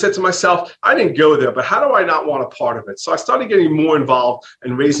 And I said to myself, I didn't go there, but how do I not want a part of it? So I started getting more involved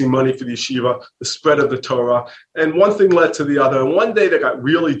in raising money for the yeshiva, the spread of the Torah, and one thing led to the other. And one day they got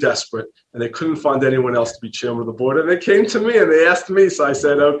really desperate, and they couldn't find anyone else to be chairman of the board, and they came to me and they asked me. So I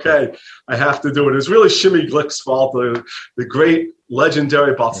said, okay, I have to do it. It was really Shimmy Glick's fault, the great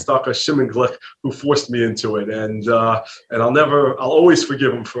legendary Baltzaka Shimon Glick, who forced me into it, and I'll always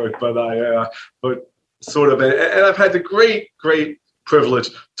forgive him for it. But and I've had the great privilege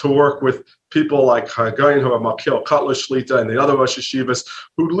to work with people like Hagayin Makil Cutler Shlita and the other Rosh Yeshivas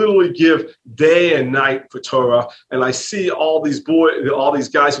who literally give day and night for Torah. And I see all these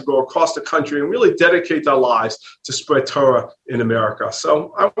guys who go across the country and really dedicate their lives to spread Torah in America.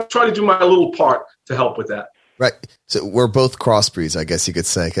 So I try to do my little part to help with that. Right. So we're both crossbreeds, I guess you could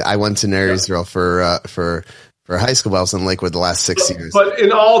say. I went to Ner Israel for high school, but I was in Lakewood the last 6 years. But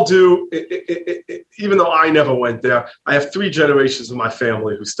in all even though I never went there, I have 3 generations of my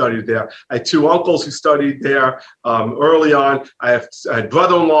family who studied there. I had 2 uncles who studied there early on. I had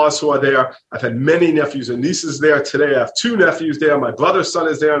brother-in-laws who are there. I've had many nephews and nieces there. Today I have 2 nephews there. My brother's son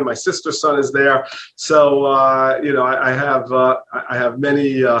is there, and my sister's son is there. So I have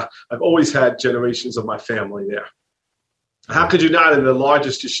many. I've always had generations of my family there. How could you not in the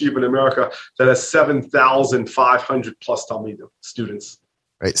largest yeshiva in America that has 7,500 plus Talmidim students?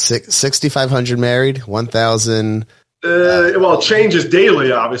 Right, 6,500 married, 1,000. Well, it changes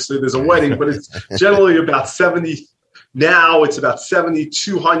daily. Obviously, there's a wedding, but it's generally about 70. Now it's about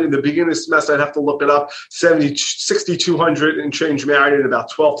 7,200. In the beginning of the semester, I'd have to look it up. 6,200 and change married, and about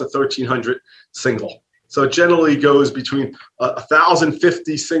 12 to 1,300 single. So it generally goes between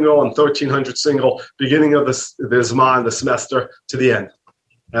 1,050 single and 1,300 single, beginning of the Zman, the semester, to the end,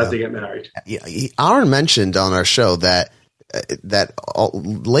 as they get married. Aaron mentioned on our show that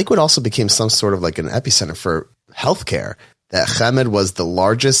Lakewood also became some sort of like an epicenter for healthcare, that Chemed was the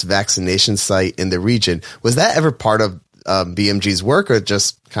largest vaccination site in the region. Was that ever part of BMG's work, or it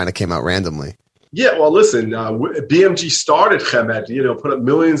just kind of came out randomly? Yeah, well, listen, BMG started Chemed, put up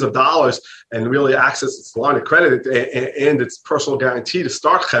millions of dollars and really accessed its line of credit and its personal guarantee to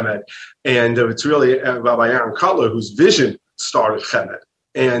start Chemed. And it's really Rabbi Aaron Cutler whose vision started Chemed,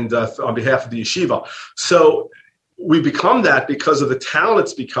 and on behalf of the yeshiva. So we become that because of the talent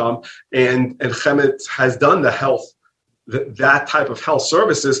it's become, and Chemed has done the health, that type of health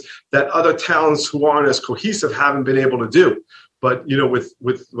services that other towns who aren't as cohesive haven't been able to do. But,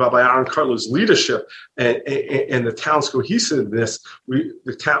 with Rabbi Aaron Cutler's leadership and the town's cohesiveness, we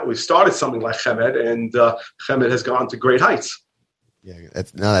started something like Chemed, and Chemed has gone to great heights. Yeah,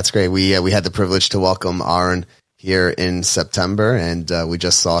 that's great. We had the privilege to welcome Aaron here in September, and we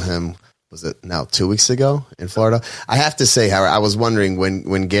just saw him, was it now 2 weeks ago in Florida? I have to say, Howard, I was wondering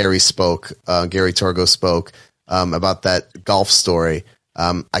when Gary spoke, Gary Torgo spoke about that golf story.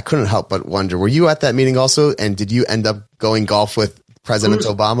 I couldn't help but wonder, were you at that meeting also? And did you end up going golf with President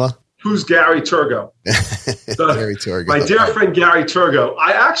Obama? Who's Gary Turgo? Gary Turgo. My dear friend Gary Turgo.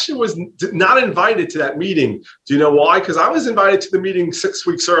 I actually was not invited to that meeting. Do you know why? Because I was invited to the meeting 6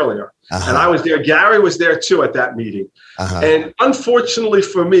 weeks earlier. And I was there. Gary was there too at that meeting. And unfortunately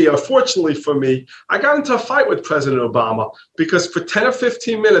for me, or fortunately for me, I got into a fight with President Obama because for 10 or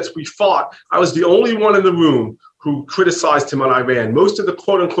 15 minutes we fought. I was the only one in the room who criticized him on Iran. Most of the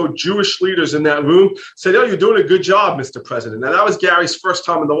quote-unquote Jewish leaders in that room said, "Oh, you're doing a good job, Mr. President." Now, that was Gary's first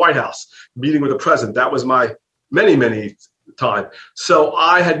time in the White House, meeting with the president. That was my many time. So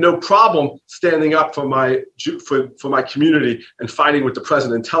I had no problem standing up for my community and fighting with the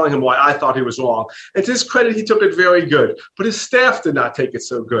president and telling him why I thought he was wrong. And to his credit, he took it very good. But his staff did not take it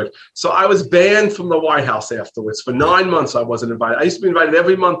so good. So I was banned from the White House afterwards. For 9 months, I wasn't invited. I used to be invited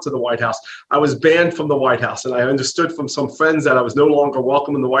every month to the White House. I was banned from the White House. And I understood from some friends that I was no longer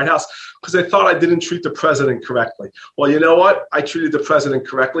welcome in the White House because they thought I didn't treat the president correctly. Well, you know what? I treated the president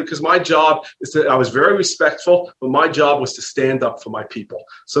correctly because my job is I was very respectful, but my job was to stand up for my people.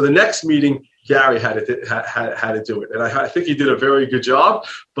 So the next meeting, Gary had to do it. And I think he did a very good job,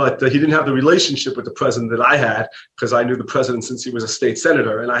 but he didn't have the relationship with the president that I had because I knew the president since he was a state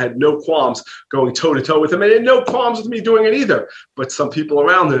senator, and I had no qualms going toe-to-toe with him, and he had no qualms with me doing it either. But some people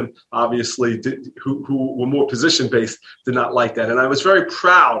around him, obviously, who were more position-based, did not like that. And I was very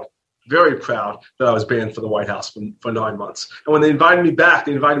proud that I was banned for the White House for 9 months. And when they invited me back,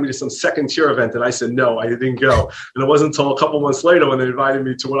 they invited me to some second tier event, and I said, no, I didn't go. And it wasn't until a couple months later when they invited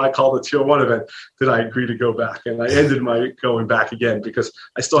me to what I call the tier 1 event that I agreed to go back. And I ended my going back again because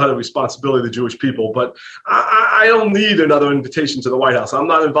I still had a responsibility to the Jewish people. But I don't need another invitation to the White House. I'm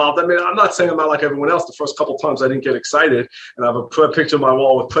not involved. I mean, I'm not saying I'm not like everyone else. The first couple of times I didn't get excited. And I have a picture on my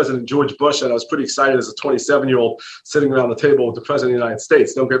wall with President George Bush, and I was pretty excited as a 27-year-old sitting around the table with the President of the United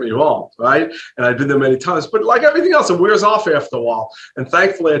States. Don't get me wrong. Right? And I've been there many times, but like everything else, it wears off after a while. And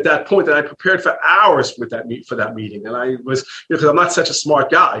thankfully at that point that I prepared for hours for that meeting. And I was, because I'm not such a smart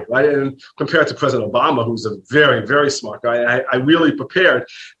guy, right? And compared to President Obama, who's a very, very smart guy, I really prepared.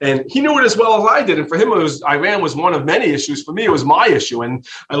 And he knew it as well as I did. And for him, Iran was one of many issues. For me, it was my issue. And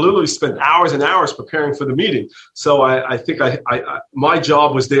I literally spent hours and hours preparing for the meeting. So I think my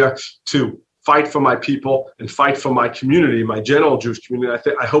job was there to fight for my people and fight for my community, my general Jewish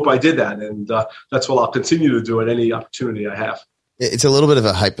community. I hope I did that. And that's what I'll continue to do at any opportunity I have. It's a little bit of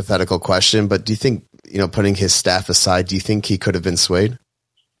a hypothetical question, but do you think, putting his staff aside, do you think he could have been swayed?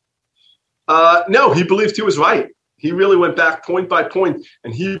 No, he believed he was right. He really went back point by point,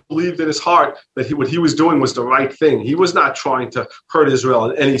 and he believed in his heart that what he was doing was the right thing. He was not trying to hurt Israel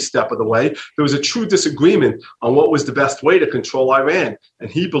in any step of the way. There was a true disagreement on what was the best way to control Iran,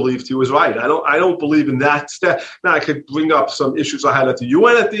 and he believed he was right. I don't believe in that step. Now, I could bring up some issues I had at the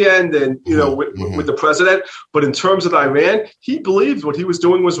UN at the end, and with the president. But in terms of Iran, he believed what he was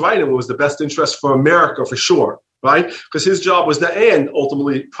doing was right and it was the best interest for America for sure. Right? Because his job was not, and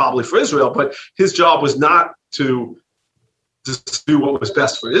ultimately probably for Israel, but his job was not to just do what was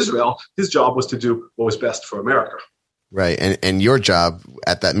best for Israel. His job was to do what was best for America. Right. And your job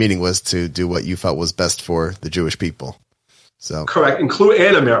at that meeting was to do what you felt was best for the Jewish people. So correct,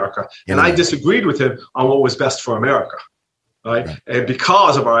 and America. And I disagreed with him on what was best for America. Right? And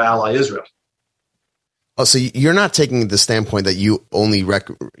because of our ally Israel. Oh, so you're not taking the standpoint that you only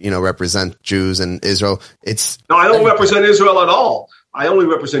represent Jews and Israel. No, I don't represent Israel at all. I only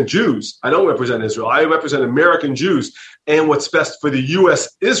represent Jews. I don't represent Israel. I represent American Jews and what's best for the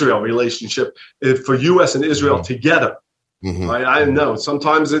U.S.-Israel relationship, for U.S. and Israel together. Mm-hmm. Right? I know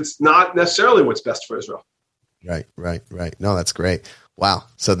sometimes it's not necessarily what's best for Israel. Right. No, that's great. Wow.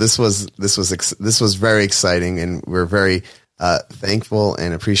 So this was very exciting, and we're very thankful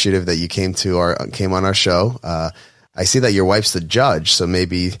and appreciative that you came on our show. I see that your wife's the judge, so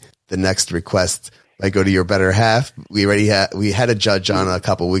maybe the next request might go to your better half. We had a judge on a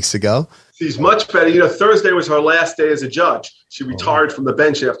couple of weeks ago. She's much better. Thursday was her last day as a judge. She retired from the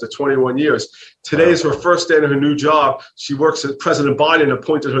bench after 21 years. Today is her first day in her new job. She works at President Biden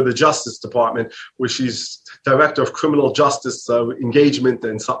appointed her the Justice Department, where she's director of criminal justice engagement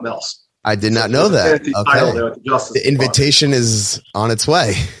and something else. I did not know that. Okay. The invitation is on its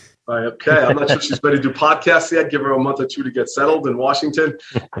way. Right, okay. I'm not sure she's ready to do podcasts yet. Give her a month or two to get settled in Washington,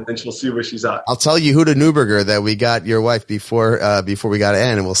 and then she'll see where she's at. I'll tell Yehuda Neuberger that we got your wife before we got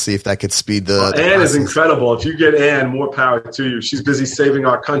Ann, and we'll see if that could speed the Ann process. Is incredible. If you get Ann, more power to you. She's busy saving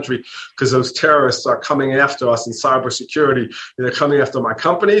our country because those terrorists are coming after us in cybersecurity. They're coming after my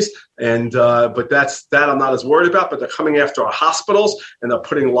companies, and but that I'm not as worried about. But they're coming after our hospitals, and they're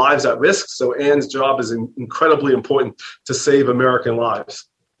putting lives at risk. So Ann's job is incredibly important to save American lives.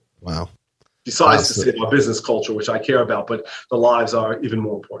 Wow. Besides to save our business culture, which I care about, but the lives are even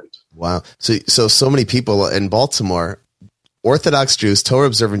more important. Wow. So many people in Baltimore, Orthodox Jews, Torah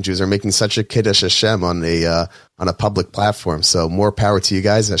observant Jews, are making such a Kiddush Hashem on a public platform. So more power to you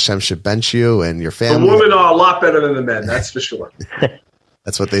guys. Hashem should bench you and your family. The women are a lot better than the men, that's for sure.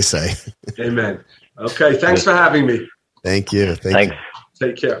 That's what they say. Amen. Okay. Thanks for having me. Thank you. Thanks.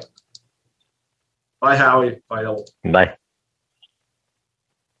 Take care. Bye, Howie. Bye, Ellen. Bye.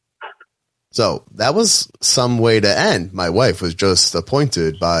 So that was some way to end. My wife was just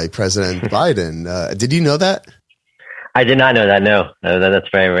appointed by President Biden. Did you know that? I did not know that. No, that's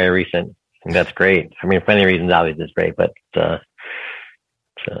very, very recent. I think that's great. I mean, for many reasons, obviously, it's great, but there's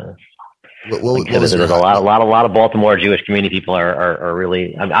a lot of Baltimore Jewish community people are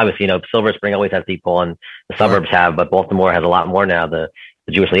really obviously. Silver Spring always has people, and the suburbs have, but Baltimore has a lot more now. The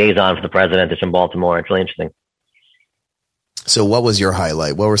Jewish liaison for the president is from Baltimore. It's really interesting. So what was your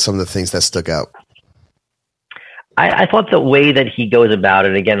highlight? What were some of the things that stuck out? I thought the way that he goes about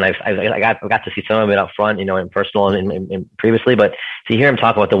it, again, I got to see some of it up front, in personal and previously, but to hear him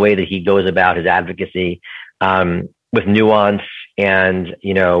talk about the way that he goes about his advocacy with nuance and,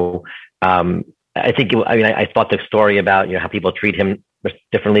 I thought the story about, how people treat him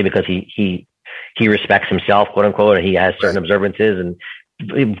differently because he respects himself, quote unquote, and he has certain observances, and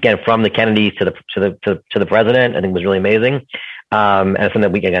again, from the Kennedys to the president, I think was really amazing. And it's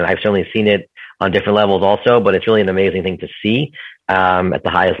something that I've certainly seen it on different levels also, but it's really an amazing thing to see at the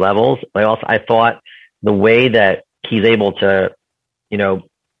highest levels. I thought the way that he's able to,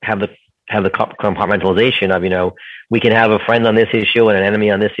 have the compartmentalization of, we can have a friend on this issue and an enemy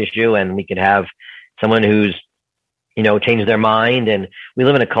on this issue, and we can have someone who's, changed their mind. And we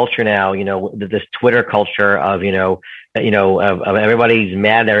live in a culture now, this Twitter culture of, of everybody's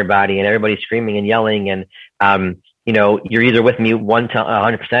mad at everybody and everybody's screaming and yelling. And, you're either with me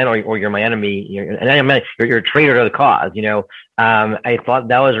 100% or you're my enemy. You're a traitor to the cause. I thought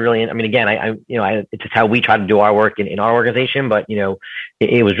that was really, it's just how we try to do our work in our organization, but,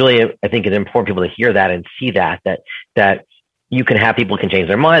 it was really, I think it's important for people to hear that and see that you can have people can change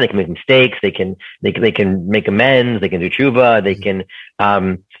their mind. They can make mistakes. They can make amends. They can do tshuva. They can,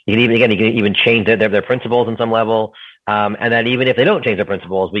 you can even change their principles on some level. And that even if they don't change their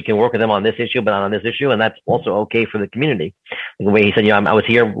principles, we can work with them on this issue, but not on this issue. And that's also okay for the community. The way he said, I was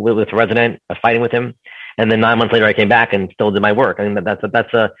here with the resident fighting with him. And then 9 months later, I came back and still did my work. I think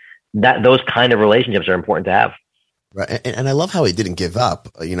those kind of relationships are important to have. Right. And I love how he didn't give up.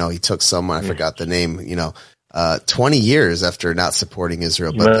 He took someone, I forgot the name, 20 years after not supporting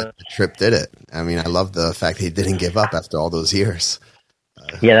Israel, but the trip did it. I mean, I love the fact that he didn't give up after all those years.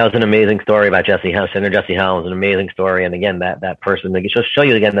 Yeah, that was an amazing story about Jesse Helms. Senator Jesse Helms, an amazing story. And again, that person, they just show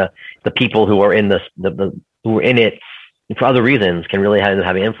you again the people who are in this, who were in it for other reasons can really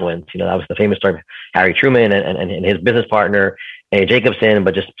have influence. You know, that was the famous story of Harry Truman and his business partner, A. Jacobson,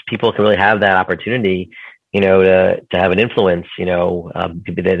 but just people can really have that opportunity, you know, to have an influence. You know,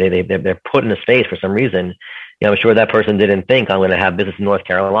 they're put in a space for some reason. You know, I'm sure that person didn't think I'm going to have business in North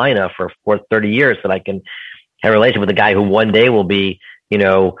Carolina for 30 years so that I can have a relationship with a guy who one day will be, you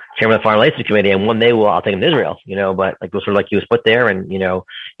know, chairman of the Foreign Relations Committee, and one day I'll take him to Israel, you know, but like it was sort of like he was put there and, you know,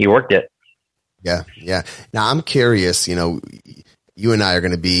 he worked it. Yeah. Yeah. Now I'm curious, you know, you and I are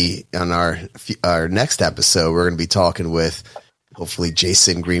going to be on our next episode. We're going to be talking with hopefully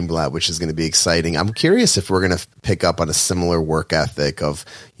Jason Greenblatt, which is going to be exciting. I'm curious if we're going to pick up on a similar work ethic of,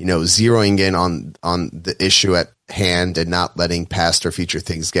 you know, zeroing in on the issue at hand and not letting past or future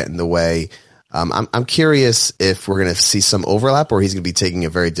things get in the way. I'm curious if we're going to see some overlap or he's going to be taking a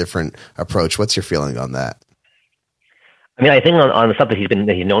very different approach. What's your feeling on that? I mean, I think on the stuff that he's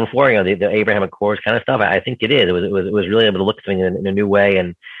known for, you know, the Abraham Accords kind of stuff, I think it is. It was really able to look at things in a new way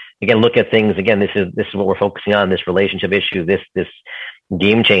and again, look at things. Again, this is what we're focusing on, this relationship issue, this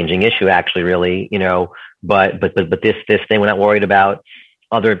game changing issue actually really, you know, but this thing, we're not worried about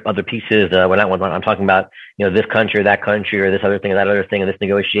other pieces. I'm talking about, you know, this country or that country or this other thing or that other thing or this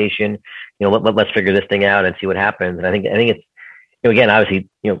negotiation. You know, let's figure this thing out and see what happens. And I think it's, you know, again, obviously,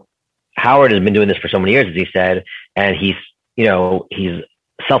 you know, Howard has been doing this for so many years, as he said, and he's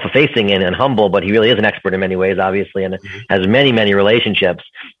self-effacing and humble, but he really is an expert in many ways, obviously, and has many relationships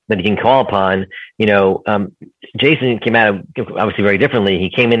that he can call upon. You know, Jason came at it obviously very differently. He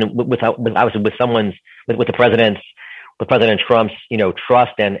came in with President Trump's, you know,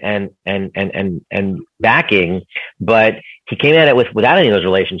 trust and backing, but he came at it without any of those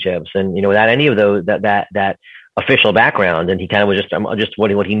relationships and, you know, without any of those that official background. And he kind of was just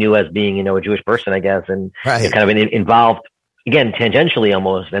what he knew as being, you know, a Jewish person, I guess, and kind of involved again tangentially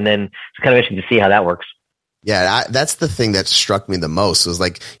almost. And then it's kind of interesting to see how that works. Yeah, that's the thing that struck me the most was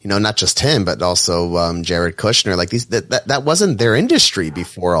like, you know, not just him, but also Jared Kushner. Like that wasn't their industry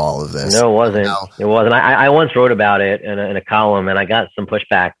before all of this. No, it wasn't. You know? It wasn't. I once wrote about it in a column, and I got some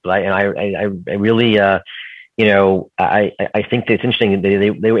pushback. But I really, you know, I think that it's interesting.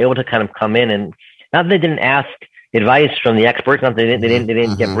 They were able to kind of come in and not that they didn't ask advice from the experts, not that they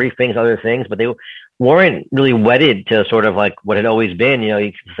didn't get briefings, other things, but they weren't really wedded to sort of like what had always been. You know,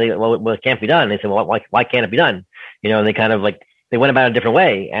 you can say, well, it can't be done. They said, well, why can't it be done? You know, and they kind of like, they went about it a different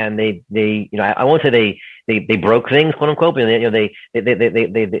way. And they, you know, I won't say they broke things, quote unquote, but you know, they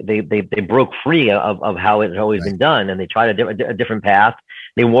broke free of how it had always been done. And they tried a different path.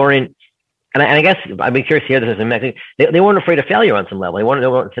 They weren't, and I guess I'd be curious to hear this. They weren't afraid of failure on some level.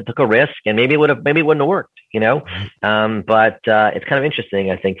 They took a risk, and maybe it wouldn't have worked, you know. But it's kind of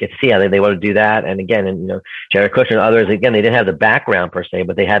interesting, I think, to see how they want to do that. And again, you know, Jared Kushner and others, again, they didn't have the background per se,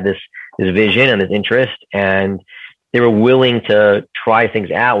 but they had this vision and this interest, and they were willing to try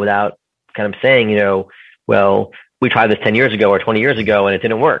things out without kind of saying, you know, well, we tried this 10 years ago or 20 years ago and it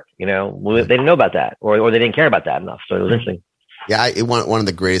didn't work. You know, they didn't know about that, or they didn't care about that enough. So it was interesting. Yeah, one of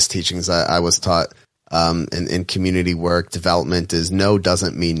the greatest teachings I was taught in community work development is no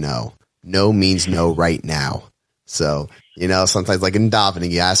doesn't mean no. No means no right now. So, you know, sometimes like in davening,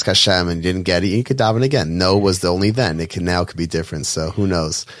 you ask Hashem and you didn't get it, you could daven again. No was the only then. It can now could be different. So who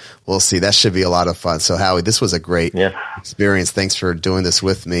knows? We'll see. That should be a lot of fun. So Howie, this was a great experience. Thanks for doing this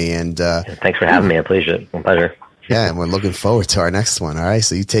with me. And thanks for having me. I appreciate it. My pleasure. Yeah, and we're looking forward to our next one. All right.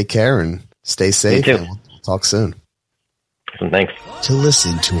 So you take care and stay safe. You too. And we'll talk soon. Thanks. To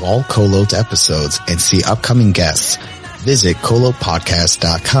listen to all Kolot episodes and see upcoming guests, visit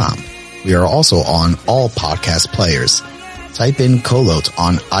kolotpodcast.com. We are also on all podcast players. Type in Kolot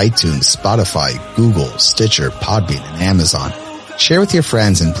on iTunes, Spotify, Google, Stitcher, Podbean, and Amazon. Share with your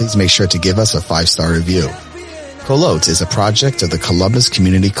friends and please make sure to give us a 5-star review. Kolot is a project of the Columbus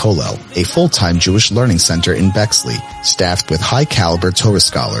Community Kollel, a full-time Jewish learning center in Bexley, staffed with high-caliber Torah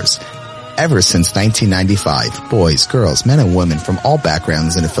scholars. Ever since 1995, boys, girls, men, and women from all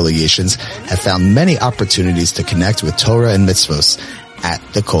backgrounds and affiliations have found many opportunities to connect with Torah and mitzvos at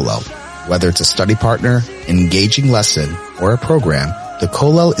the Kollel. Whether it's a study partner, an engaging lesson, or a program, the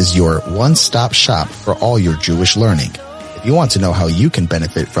Kollel is your one-stop shop for all your Jewish learning. If you want to know how you can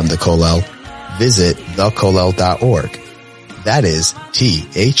benefit from the Kollel, visit thekollel.org. That is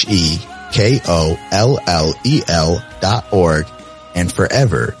TheKollel.org, and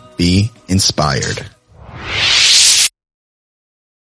forever be inspired.